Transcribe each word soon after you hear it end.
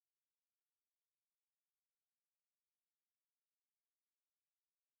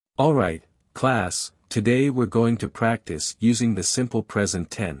Alright, class, today we're going to practice using the simple present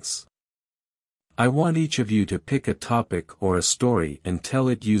tense. I want each of you to pick a topic or a story and tell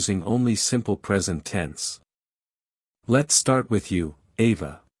it using only simple present tense. Let's start with you,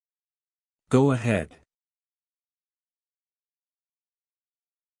 Ava. Go ahead.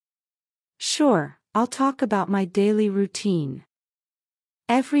 Sure, I'll talk about my daily routine.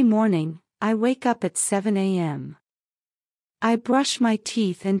 Every morning, I wake up at 7 a.m. I brush my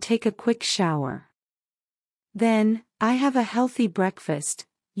teeth and take a quick shower. Then, I have a healthy breakfast,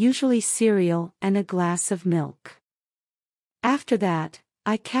 usually cereal and a glass of milk. After that,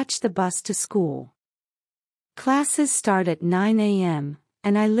 I catch the bus to school. Classes start at 9 a.m.,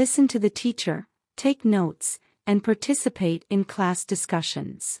 and I listen to the teacher, take notes, and participate in class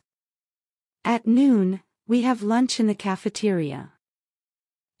discussions. At noon, we have lunch in the cafeteria.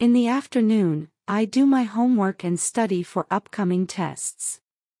 In the afternoon, I do my homework and study for upcoming tests.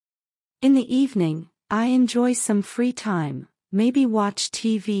 In the evening, I enjoy some free time, maybe watch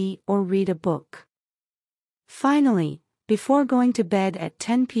TV or read a book. Finally, before going to bed at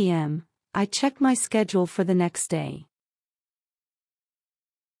 10 p.m., I check my schedule for the next day.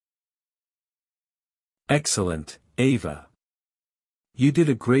 Excellent, Ava. You did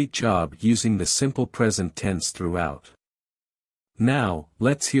a great job using the simple present tense throughout. Now,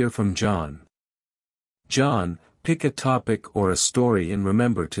 let's hear from John. John, pick a topic or a story and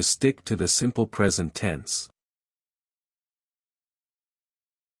remember to stick to the simple present tense.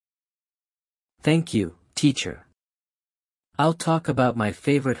 Thank you, teacher. I'll talk about my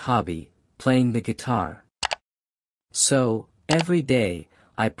favorite hobby, playing the guitar. So, every day,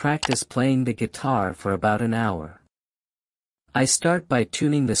 I practice playing the guitar for about an hour. I start by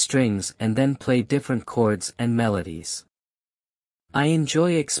tuning the strings and then play different chords and melodies. I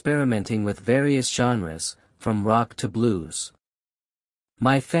enjoy experimenting with various genres, from rock to blues.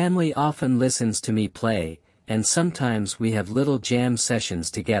 My family often listens to me play, and sometimes we have little jam sessions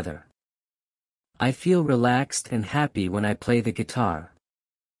together. I feel relaxed and happy when I play the guitar.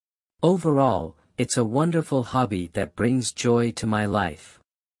 Overall, it's a wonderful hobby that brings joy to my life.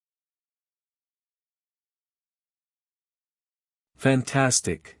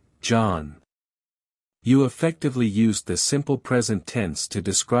 Fantastic, John. You effectively used the simple present tense to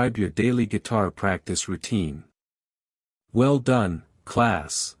describe your daily guitar practice routine. Well done,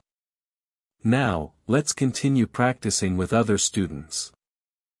 class. Now, let's continue practicing with other students.